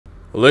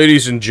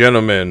Ladies and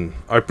gentlemen,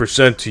 I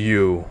present to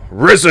you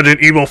Resident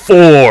Evil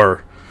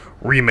 4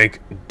 Remake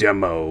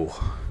Demo.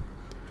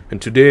 And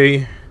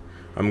today,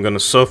 I'm gonna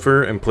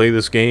suffer and play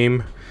this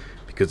game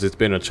because it's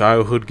been a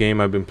childhood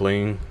game I've been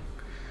playing.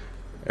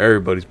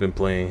 Everybody's been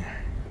playing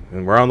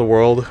and around the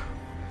world.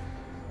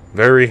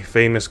 Very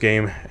famous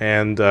game,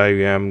 and I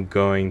am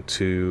going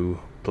to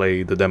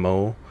play the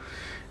demo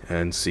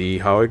and see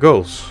how it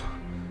goes.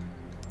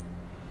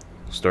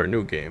 Start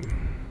new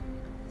game.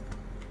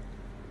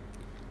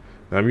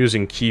 I'm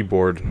using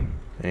keyboard,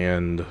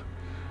 and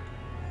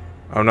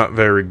I'm not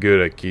very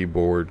good at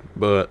keyboard,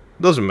 but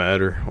doesn't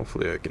matter.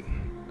 Hopefully I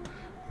can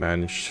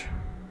manage.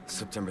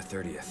 September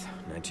 30th,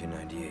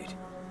 1998.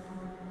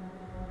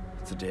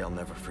 It's a day I'll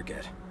never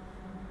forget.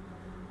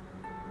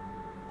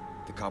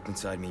 The cop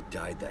inside me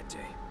died that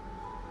day.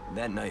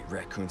 That night,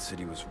 Raccoon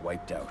City was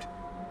wiped out,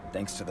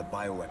 thanks to the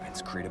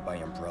bioweapons created by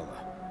Umbrella.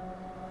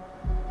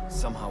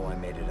 Somehow I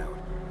made it out,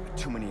 but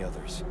too many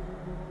others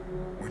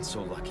weren't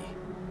so lucky.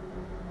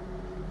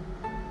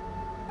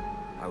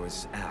 I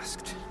was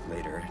asked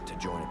later to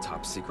join a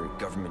top-secret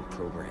government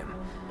program.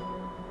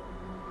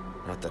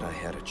 Not that I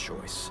had a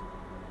choice.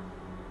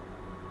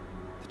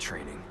 The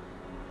training,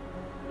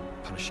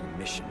 punishing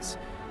missions,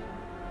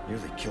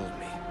 nearly killed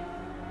me.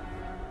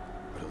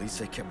 But at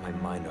least I kept my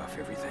mind off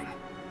everything.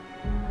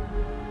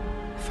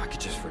 If I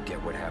could just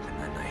forget what happened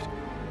that night.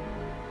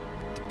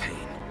 The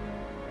pain,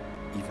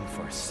 even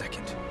for a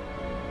second.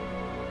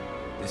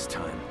 This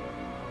time,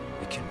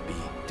 it can be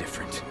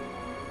different.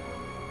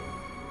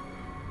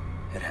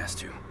 It has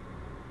to.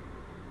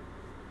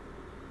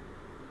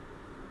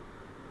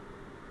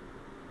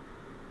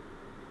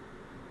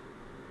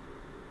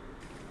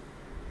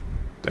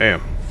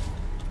 Damn.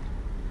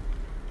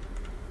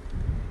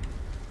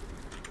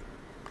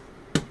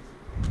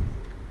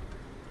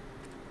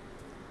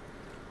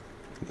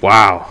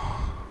 Wow.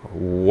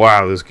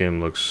 Wow, this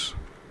game looks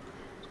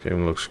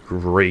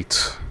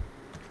great.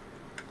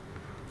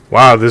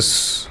 Wow,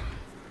 this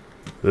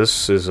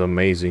is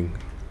amazing.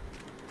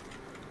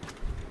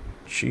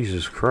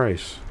 Jesus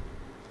Christ.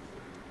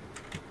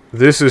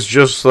 This is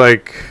just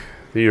like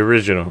the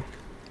original.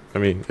 I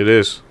mean, it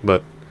is,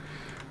 but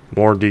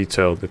more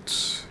detailed.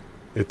 It's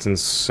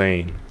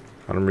insane.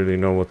 I don't really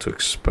know what to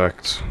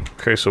expect.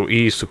 Okay, so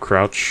E is to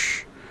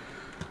crouch.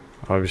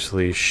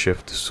 Obviously,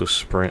 shift is to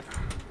sprint.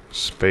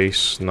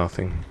 Space,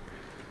 nothing.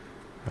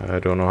 I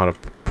don't know how to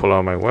pull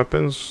out my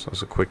weapons.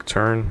 That's a quick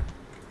turn.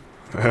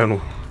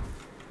 And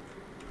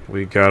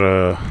we got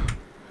a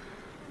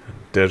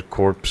dead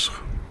corpse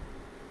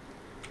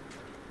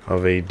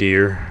of a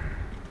deer.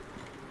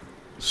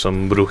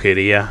 Some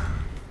brujeria.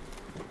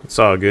 It's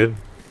all good.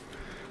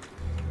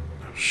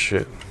 Oh,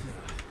 shit.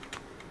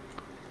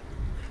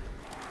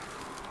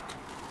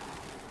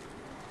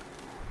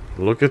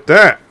 Look at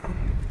that.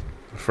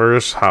 The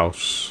first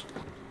house.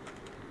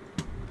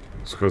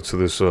 Let's go to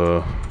this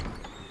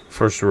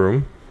first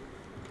room.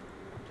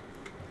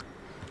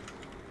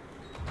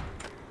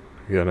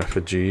 We got an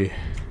effigy.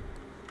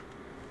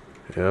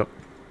 Yep.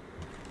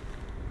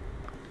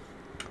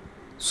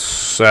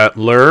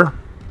 Settler.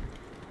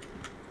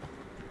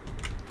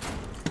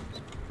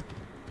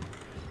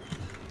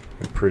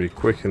 I'm pretty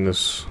quick in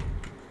this.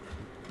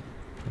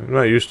 I'm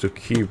not used to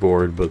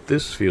keyboard, but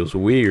this feels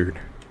weird.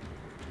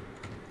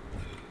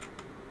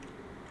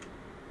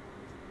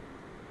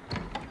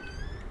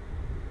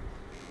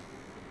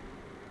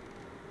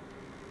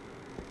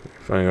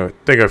 I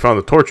think I found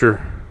the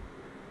torture.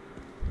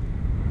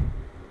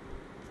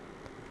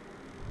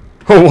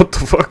 Oh, what the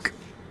fuck?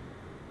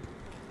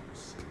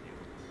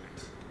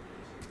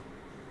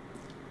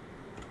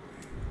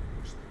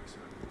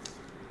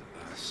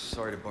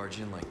 Sorry to barge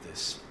in like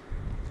this.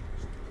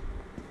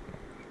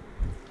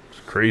 It's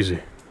crazy.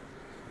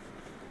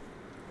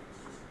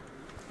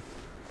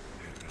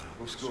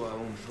 Busco a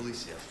un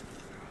policía.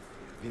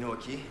 Vino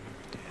aquí?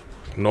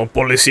 No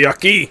policía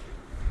aquí.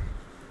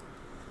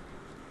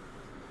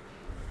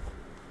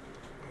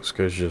 This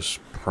guy's just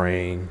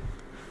praying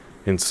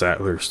in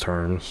Sattler's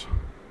terms.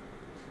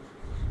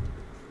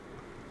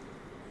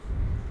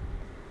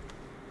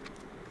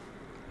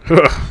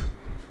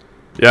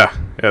 Yeah,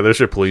 there's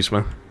your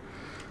policeman.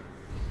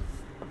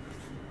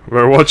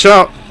 Better watch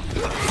out.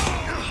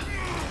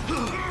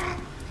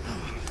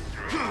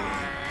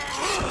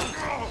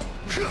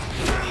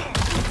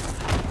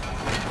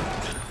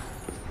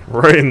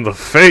 Right in the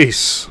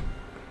face.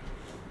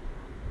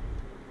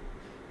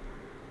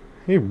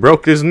 He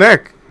broke his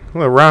neck.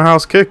 What a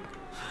roundhouse kick.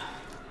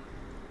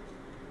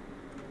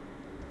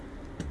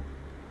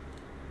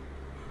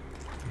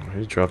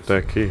 He dropped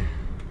that key.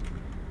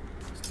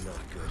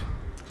 Not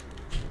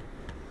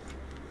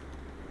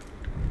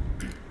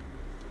good.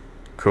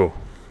 Cool.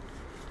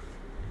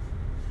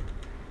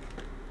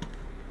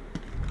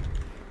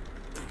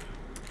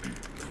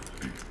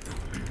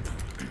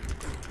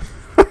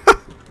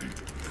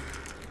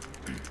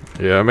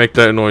 Yeah, I make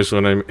that noise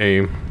when I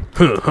aim.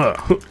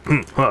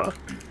 Alright,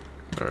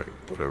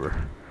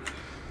 whatever.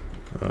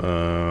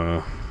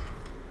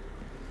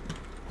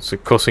 Se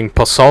cosing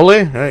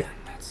pasole? Hey.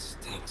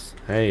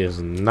 That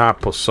is not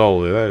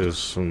pozole. That is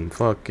some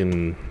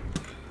fucking...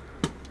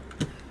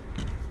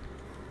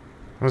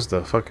 What's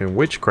the fucking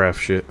witchcraft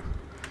shit?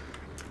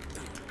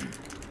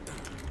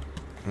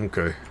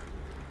 Okay.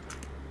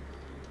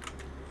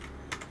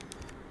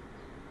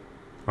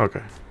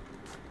 Okay.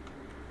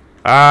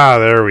 Ah,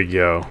 there we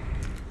go.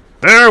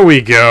 There we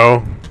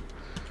go!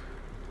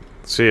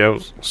 See, I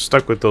was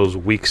stuck with those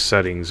weak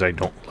settings I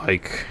don't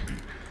like.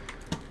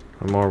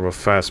 I'm more of a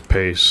fast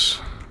pace.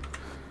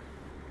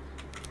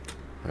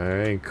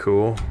 That ain't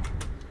cool.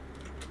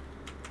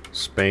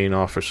 Spain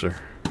officer.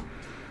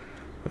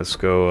 Let's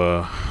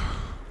go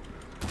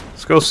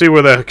see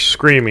where that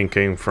screaming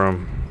came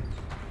from.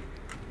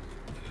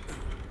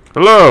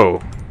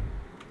 Hello!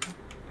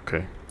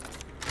 Okay.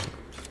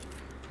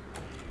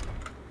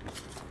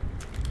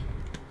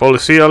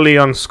 Policía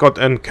Leon Scott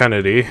and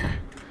Kennedy.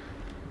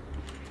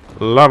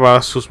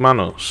 Lava sus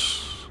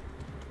manos.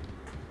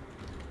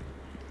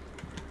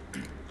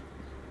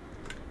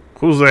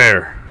 Who's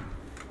there?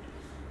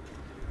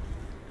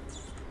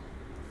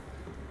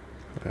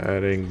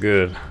 That ain't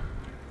good.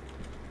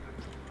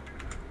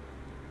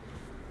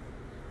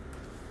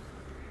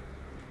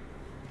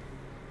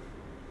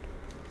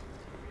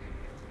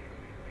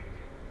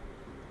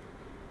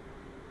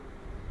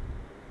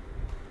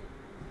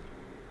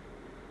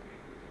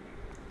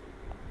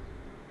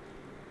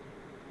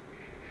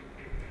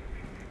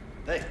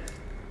 Hey.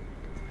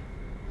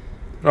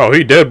 Oh,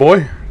 he dead,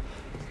 boy.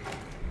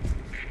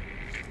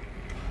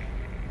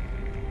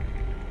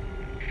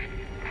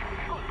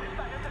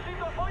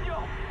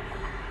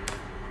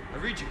 I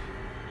read you.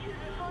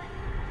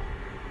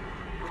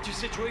 What's your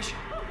situation?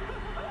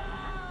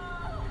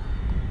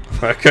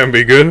 That can't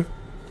be good.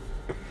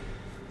 What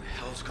the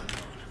hell's going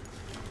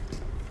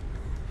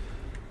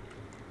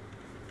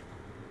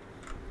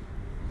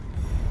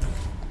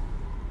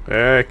on?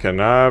 That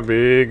cannot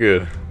be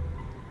good.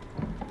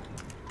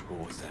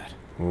 What was that?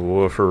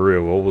 What, for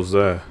real? What was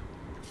that?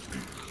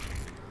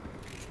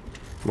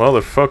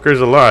 Motherfucker's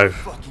alive.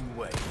 Fucking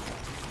way.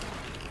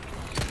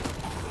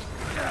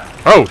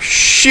 Oh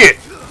shit!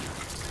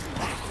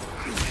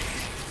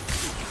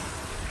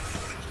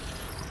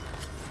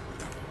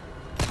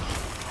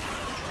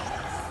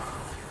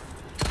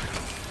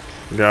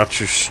 Got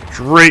you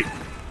straight.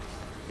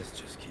 This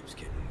just keeps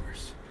getting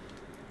worse.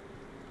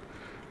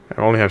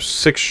 I only have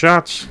 6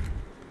 shots.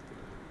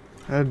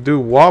 That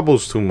dude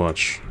wobbles too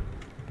much.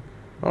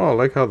 Oh, I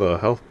like how the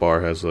health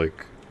bar has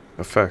like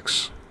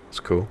effects.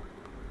 That's cool.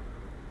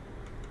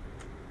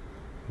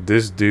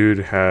 This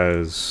dude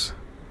has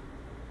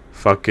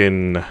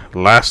fucking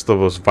Last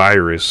of Us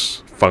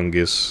virus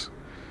fungus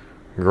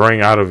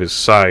growing out of his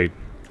side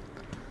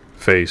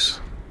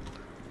face.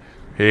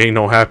 He ain't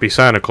no happy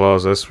Santa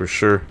Claus, that's for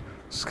sure.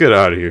 Let's get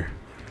out of here.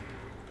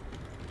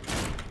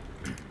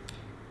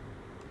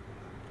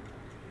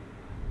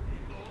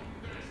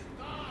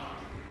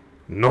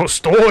 No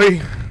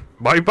estoy.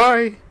 Bye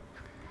bye.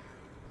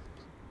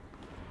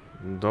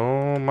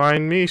 Don't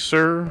mind me,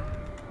 sir.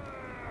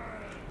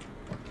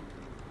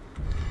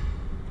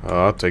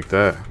 Oh, I'll take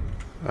that.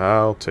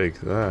 I'll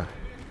take that.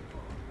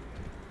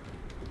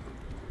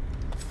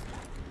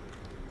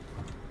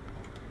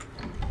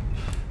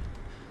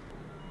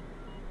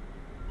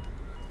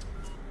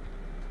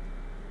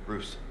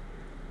 Bruce,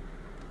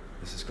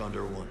 this is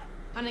Condor 1.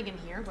 Hunnigan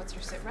here. What's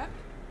your sit rep?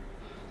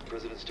 The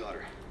president's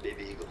daughter,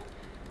 Baby Eagle.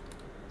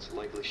 It's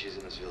likely she's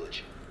in this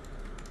village.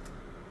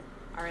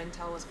 Our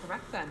intel was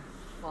correct then.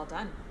 Well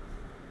done.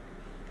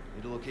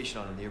 Need a location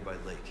on a nearby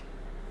lake.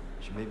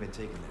 She may have been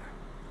taken there.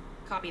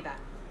 Copy that.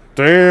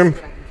 Damn. See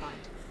what I can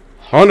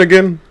find.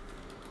 Hunnigan.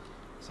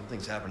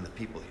 Something's happened to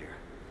people here.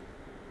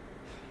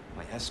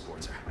 My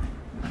escorts are...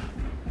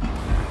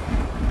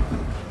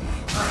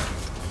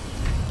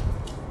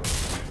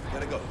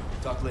 Gotta go.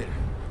 Talk later.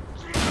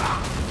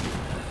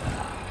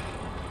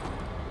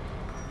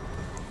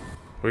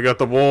 We got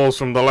the wolves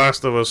from The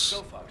Last of Us.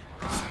 Go, fuck.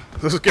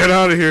 Let's get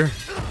out of here.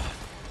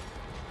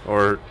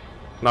 Or,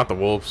 not the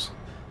wolves.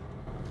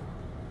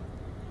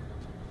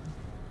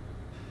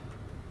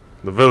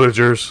 The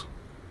villagers.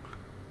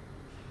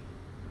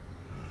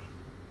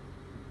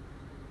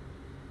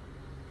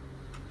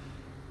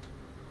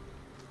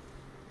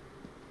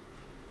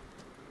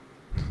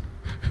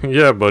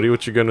 Yeah, buddy,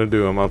 what you gonna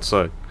do? I'm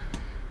outside.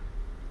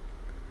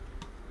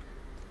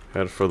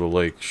 Head for the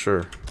lake,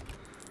 sure.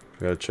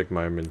 Gotta check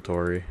my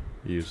inventory.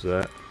 Use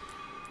that.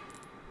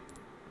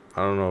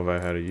 I don't know if I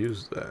had to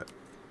use that.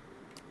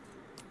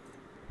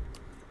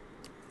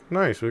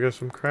 Nice, we got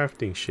some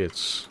crafting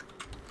shits.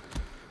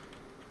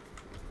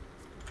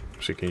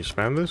 See, can you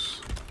spam this?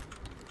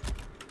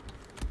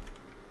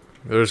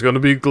 There's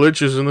gonna be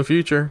glitches in the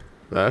future.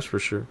 That's for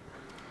sure.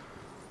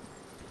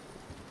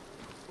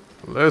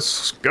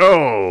 Let's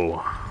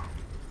go!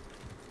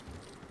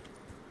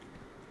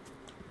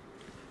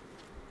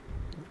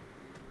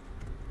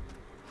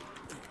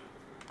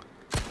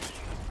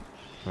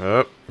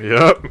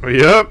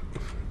 Yep.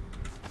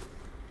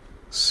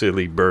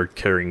 Silly bird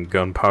carrying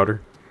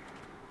gunpowder.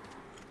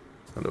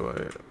 How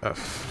do I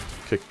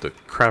kick the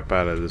crap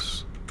out of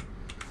this?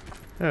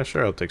 Yeah,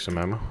 sure, I'll take some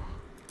ammo.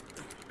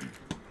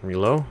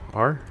 Reload.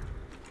 R.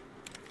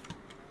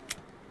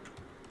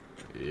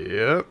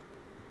 Yep.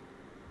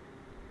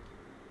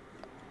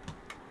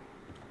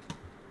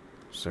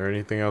 Is there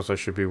anything else I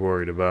should be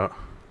worried about?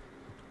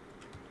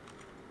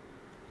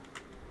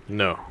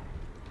 No.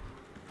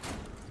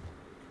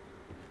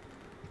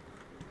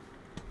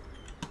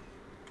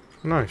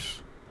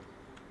 Nice.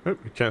 Oh,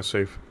 you can't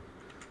save.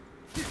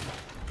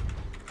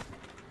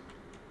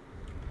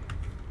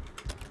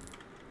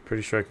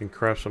 Pretty sure I can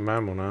craft some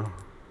ammo now.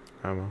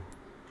 Ammo.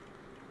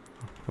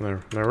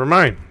 Never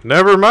mind.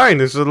 Never mind.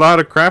 There's a lot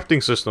of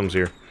crafting systems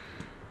here.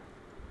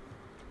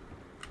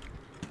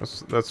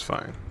 That's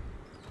fine.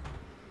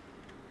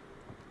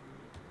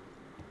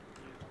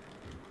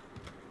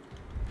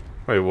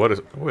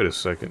 Wait a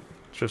second.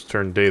 Just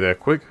turned day that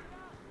quick.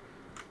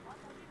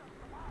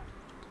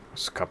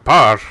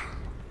 Escapar.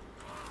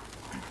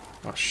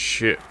 Oh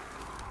shit.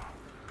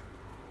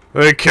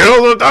 They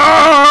killed the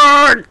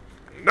dog!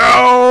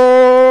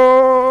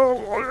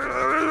 No!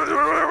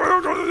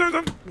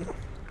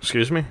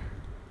 Excuse me?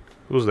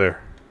 Who's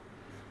there?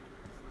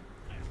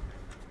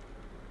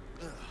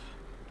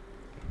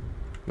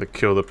 They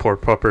killed the poor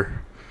pupper.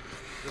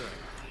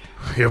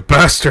 You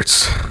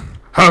bastards!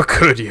 How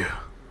could you?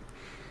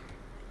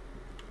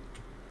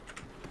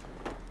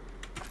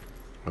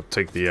 I'll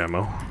take the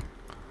ammo.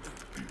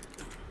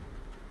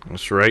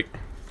 That's right.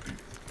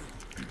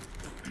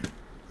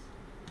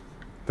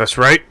 That's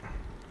right.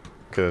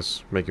 Okay,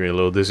 that's making me a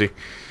little dizzy.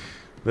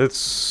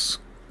 Let's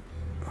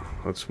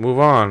move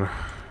on.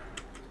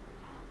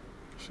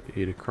 Just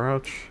eat a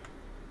crouch.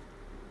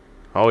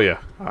 Oh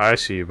yeah, I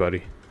see you,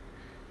 buddy.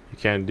 You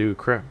can't do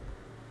crap.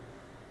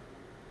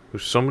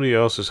 Somebody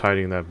else is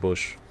hiding in that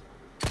bush.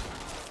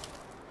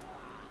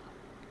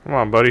 Come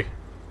on, buddy.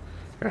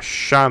 Got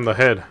shot in the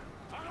head.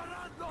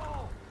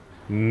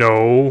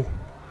 No.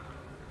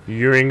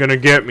 You ain't gonna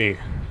get me.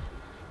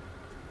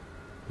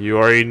 You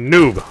are a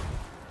noob.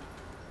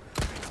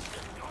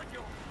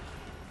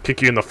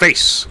 Kick you in the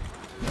face.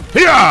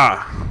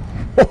 Yeah!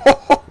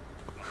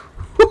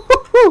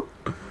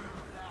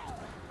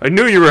 I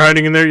knew you were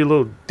hiding in there, you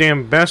little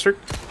damn bastard.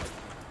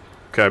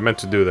 Okay, I meant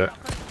to do that.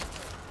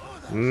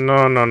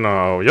 No, no,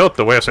 no. Yo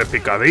te voy a hacer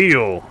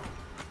picadillo.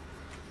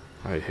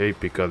 I hate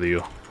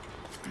picadillo.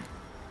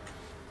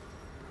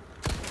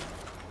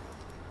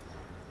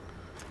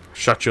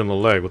 Shot you in the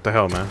leg. What the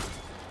hell, man?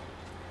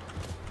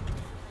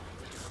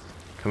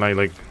 Can I,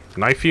 like,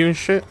 knife you and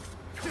shit?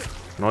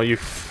 No, you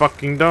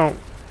fucking don't.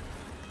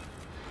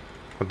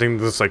 I think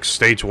this is like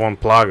stage 1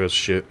 Plagas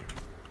shit.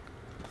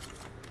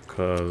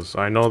 Cause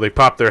I know they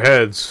pop their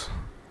heads.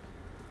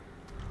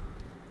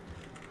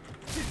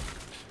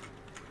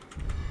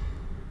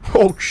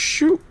 Oh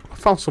shoot! I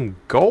found some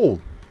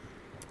gold.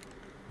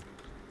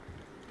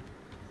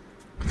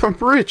 I'm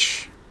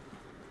rich.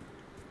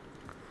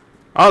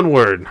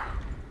 Onward.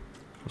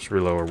 Let's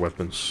reload our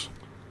weapons.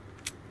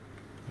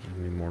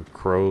 Any more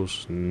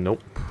crows?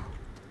 Nope.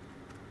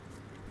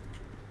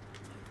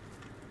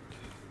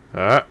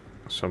 Ah,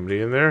 somebody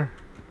in there?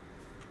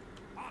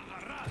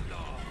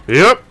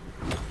 Yep.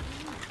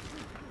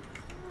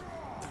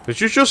 Did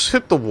you just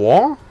hit the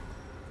wall?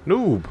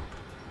 Noob.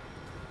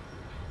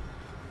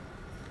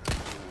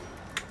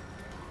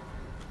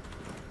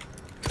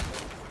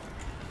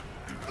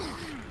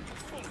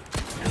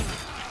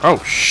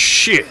 Oh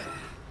shit.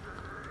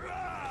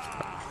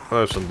 Oh,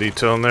 there's some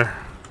detail in there.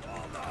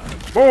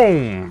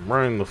 Boom!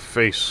 Right in the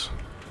face.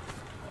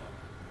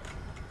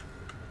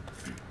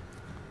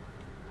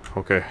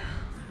 Okay.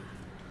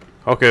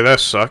 Okay,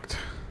 that sucked.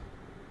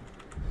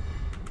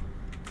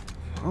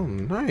 Oh,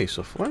 nice.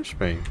 A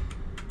flashbang.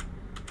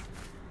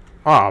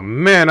 Aw,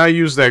 man, I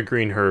used that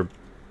green herb.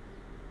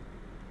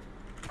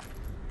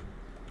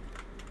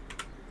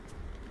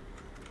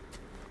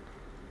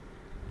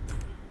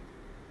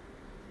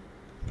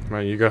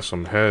 Man, you got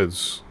some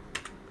heads.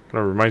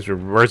 Kind of reminds me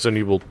of Resident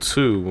Evil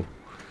 2. You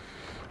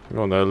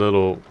go in that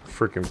little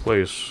freaking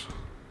place,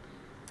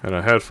 and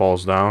a head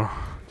falls down.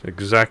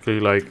 Exactly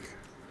like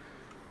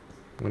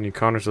when he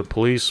encounters the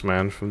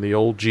policeman from the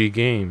old G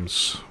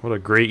games. What a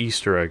great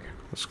Easter egg.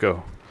 Let's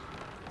go.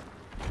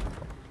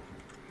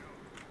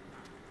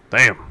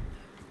 Damn.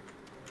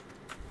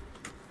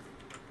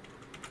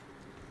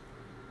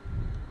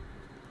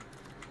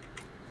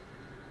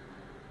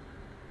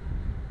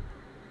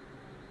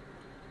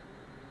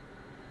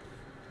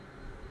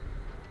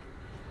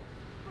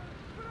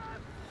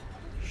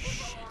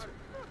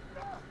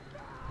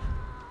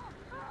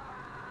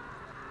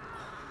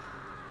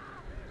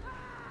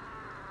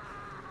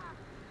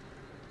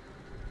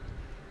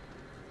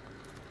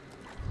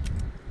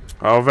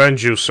 I'll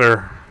avenge you,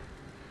 sir.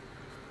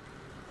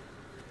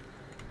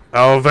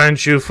 I'll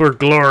avenge you for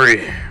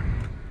glory.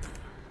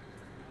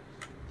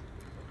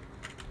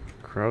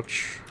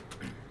 Crouch.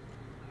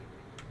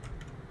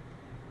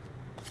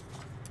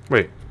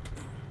 Wait.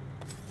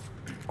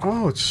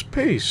 Oh, it's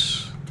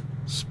space.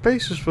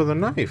 Space is for the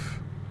knife.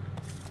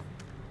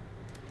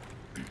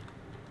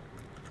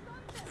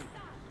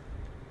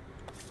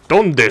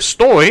 ¿Dónde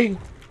estoy?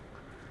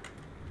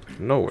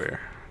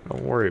 Nowhere.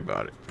 Don't worry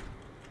about it.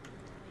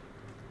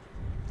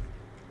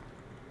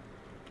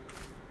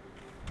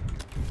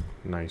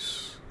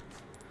 Nice.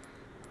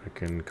 I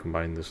can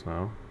combine this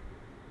now.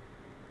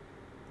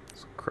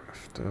 Let's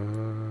craft.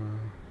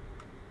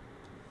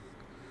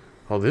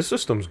 Oh, this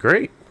system's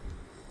great.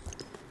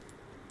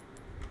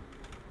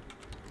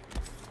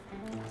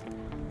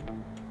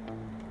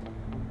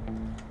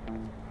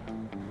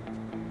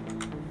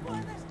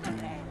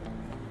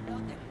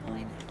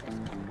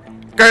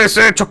 ¿Qué es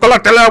ese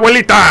chocolate de la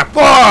abuelita?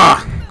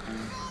 ¡Oh!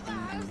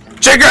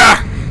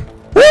 ¡Chica!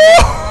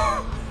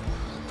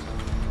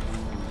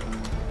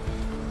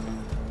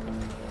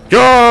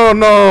 Yo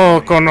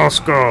no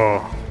conozco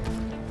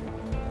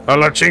a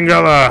la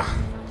chingada.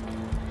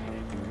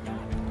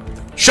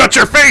 Shut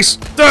your face!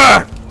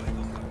 Duh!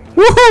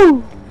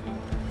 Woohoo!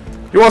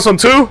 You want some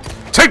too?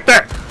 Take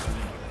that!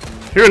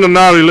 You're in the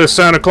naughty list,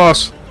 Santa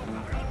Claus.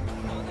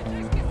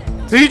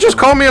 Did he just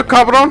call me a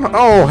cabron?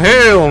 Oh,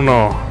 hell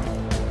no.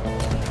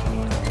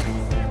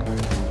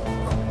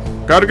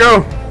 Gotta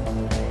go.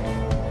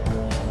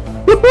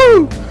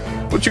 Woohoo!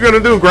 What you gonna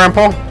do,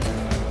 Grandpa?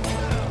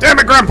 Damn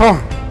it,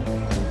 Grandpa!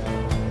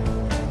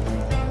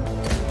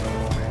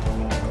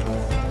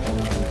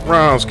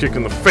 Rounds kick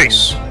in the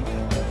face.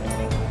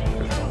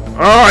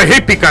 Oh, I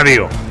hate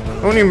Picadillo.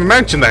 Don't even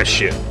mention that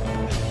shit.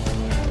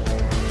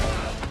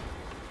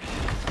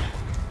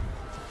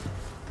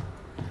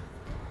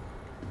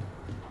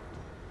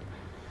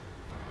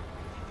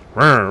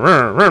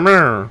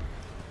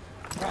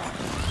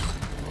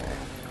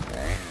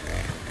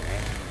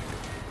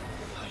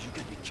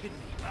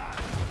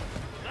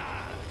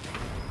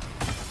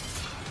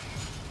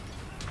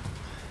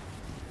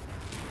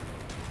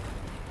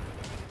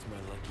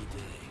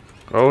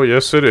 Oh,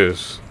 yes, it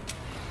is.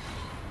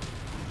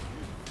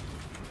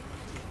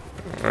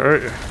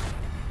 Alright.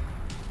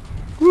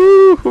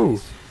 Woohoo!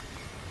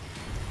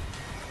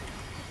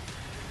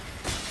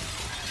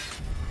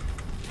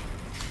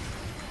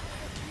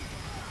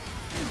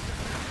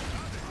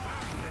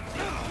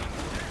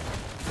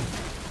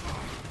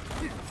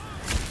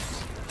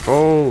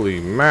 Holy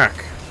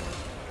mac.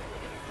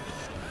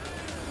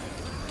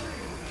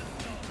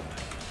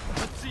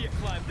 Let's see you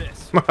climb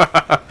this.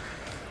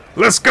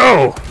 Let's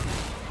go!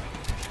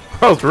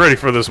 I was ready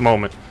for this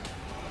moment.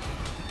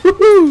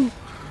 Woohoo!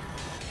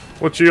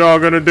 What you all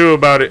gonna do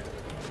about it?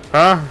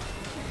 Huh?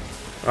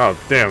 Oh,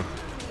 damn.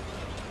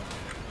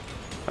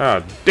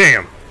 Ah,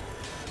 damn.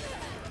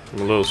 I'm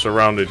a little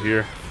surrounded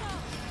here.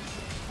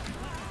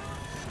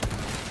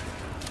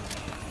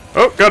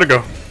 Oh, gotta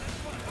go.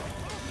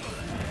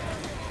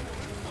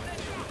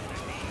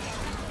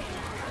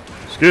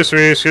 Excuse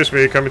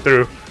me, coming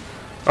through.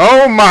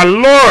 Oh my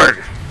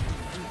lord!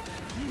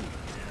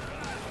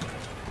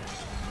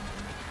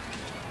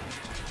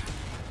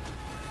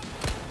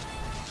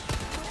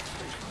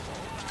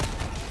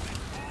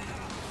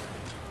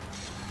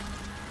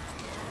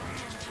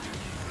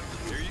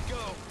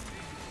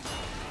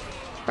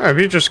 If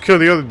he just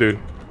killed the other dude.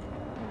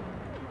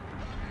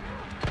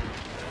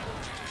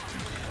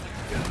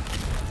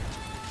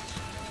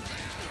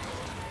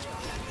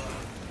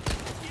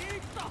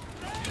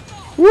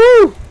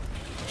 Woo!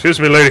 Excuse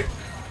me, lady.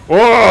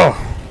 Whoa!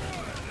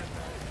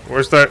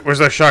 Where's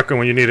that shotgun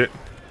when you need it?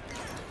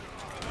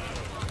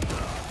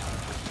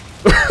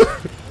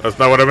 That's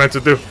not what I meant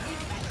to do.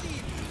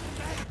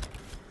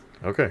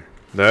 Okay.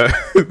 That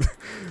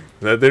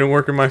that didn't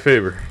work in my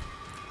favor.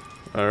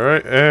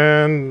 Alright,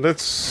 and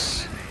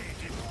let's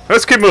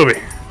keep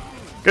moving.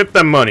 Get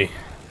that money.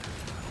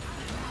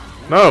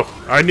 No,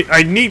 I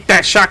need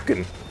that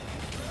shotgun.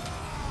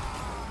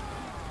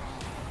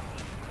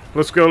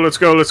 Let's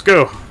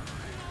go.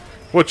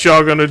 What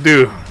y'all gonna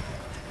do?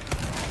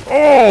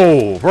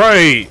 Oh,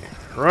 right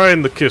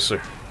in the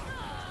kisser.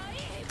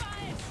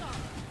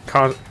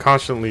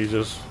 Constantly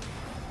just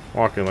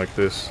walking like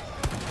this.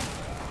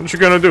 What you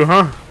gonna do,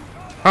 huh?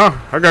 Huh?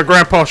 I got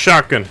Grandpa's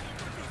shotgun.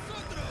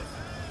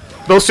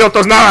 Dos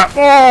ciertos nada.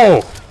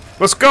 Oh,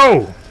 let's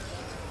go.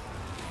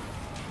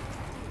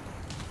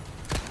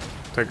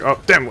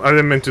 Oh, damn! I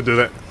didn't mean to do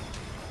that.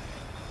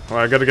 All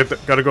right, gotta get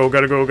that. Gotta go.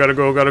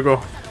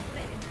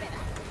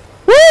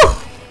 Woo!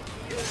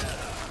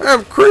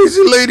 I'm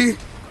crazy, lady.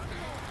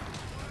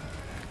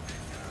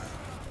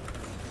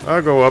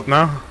 I'll go up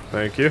now.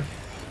 Thank you.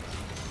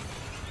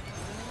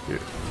 Yeah.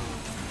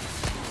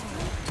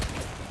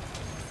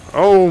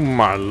 Oh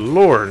my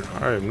lord!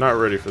 I am not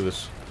ready for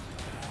this.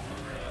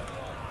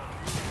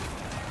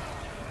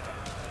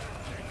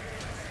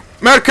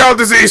 Mad cow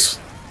disease!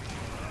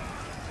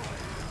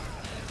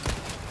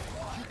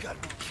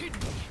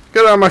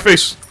 Get out of my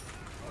face!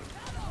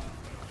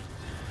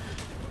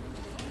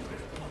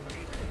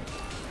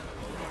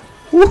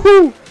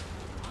 Woohoo!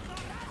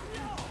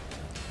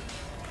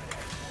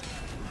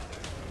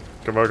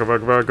 Come on,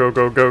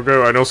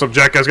 go. I know some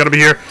jackass gotta be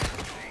here.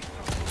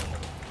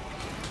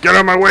 Get out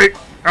of my way!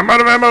 I'm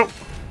out of ammo!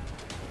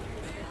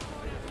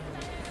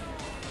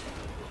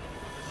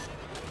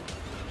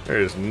 There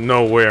is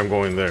no way I'm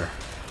going there.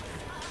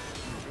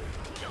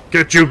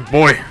 Get juked,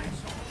 boy!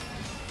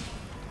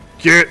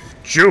 Get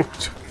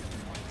juked!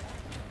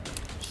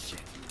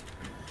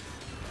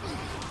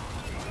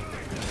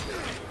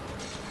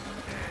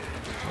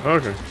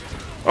 Okay.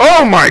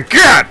 Oh my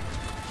god!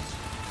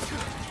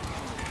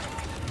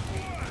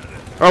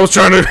 I was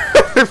trying to...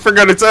 I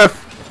forgot it's F.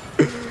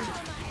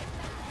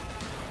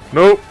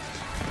 Nope.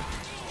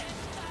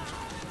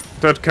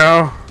 Dead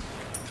cow.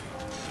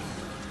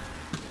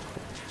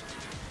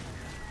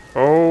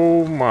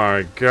 Oh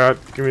my god.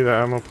 Give me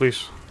that ammo,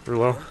 please.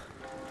 Reload.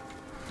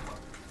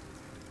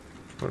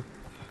 What the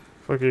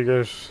fuck are you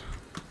guys?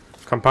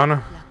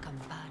 Campana?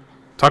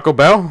 Taco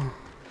Bell?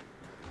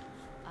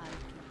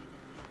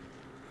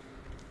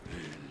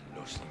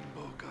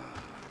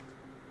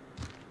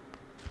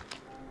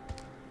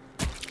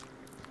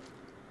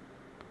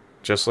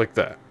 Just like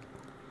that.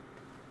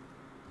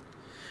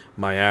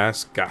 My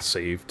ass got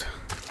saved.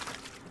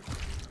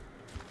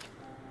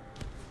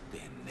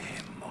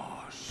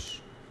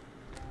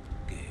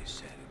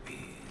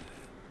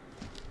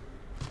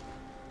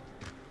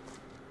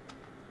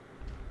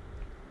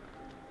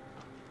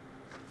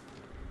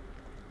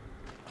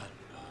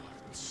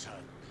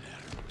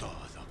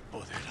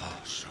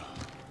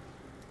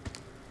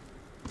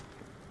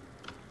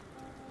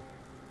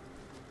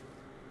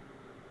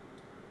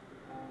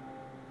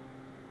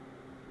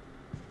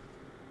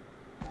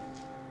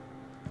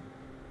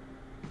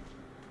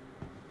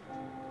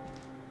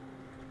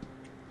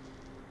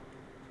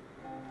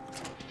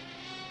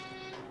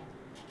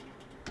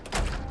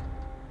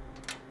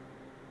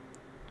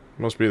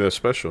 Must be that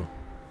special.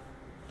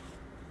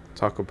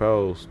 Taco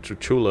Bell's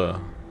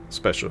Chuchula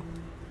special.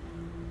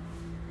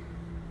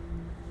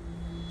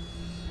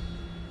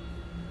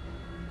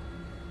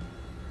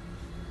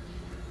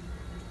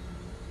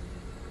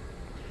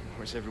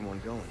 Where's everyone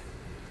going?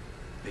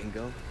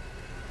 Bingo?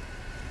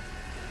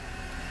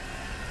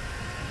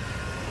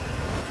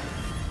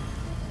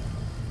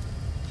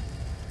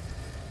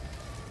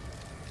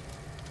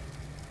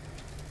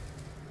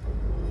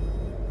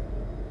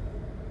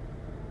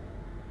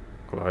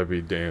 Well, I'd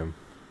be damned.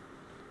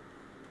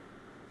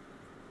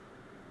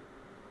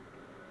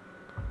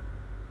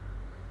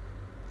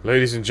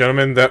 Ladies and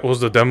gentlemen, that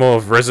was the demo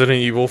of Resident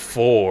Evil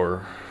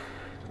 4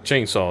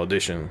 Chainsaw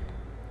Edition.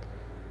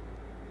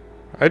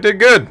 I did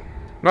good.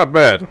 Not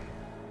bad.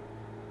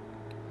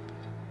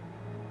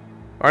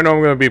 I know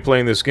I'm going to be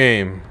playing this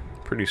game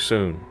pretty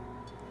soon.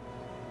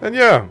 And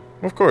yeah,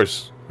 of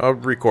course, I'll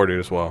record it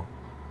as well.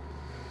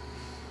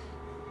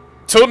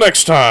 Till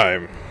next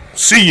time,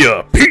 see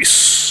ya,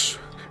 peace!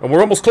 And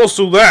we're almost close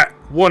to that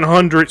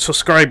 100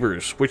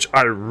 subscribers, which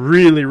I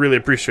really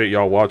appreciate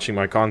y'all watching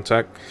my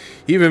content.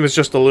 Even if it's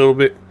just a little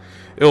bit,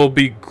 it'll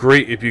be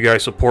great if you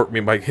guys support me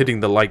by hitting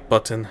the like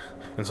button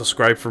and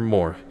subscribe for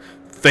more.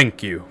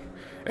 Thank you.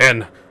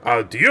 And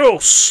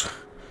adios,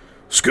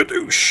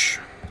 skadoosh.